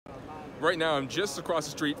Right now, I'm just across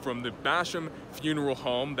the street from the Basham Funeral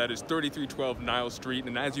Home, that is 3312 Niles Street,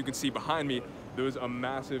 and as you can see behind me, there was a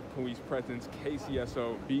massive police presence,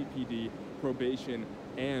 KCSO, BPD, probation,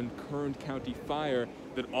 and Kern County Fire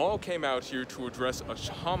that all came out here to address a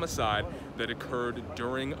homicide that occurred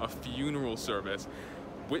during a funeral service.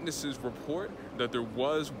 Witnesses report that there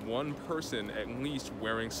was one person at least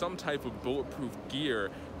wearing some type of bulletproof gear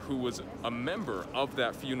who was a member of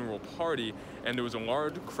that funeral party, and there was a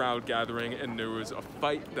large crowd gathering, and there was a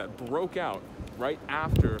fight that broke out right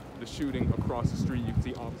after the shooting across the street. You can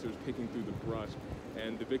see officers picking through the brush,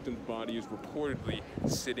 and the victim's body is reportedly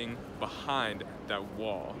sitting behind that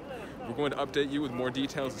wall. We're going to update you with more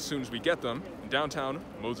details as soon as we get them. In downtown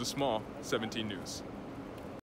Moses Small, 17 News.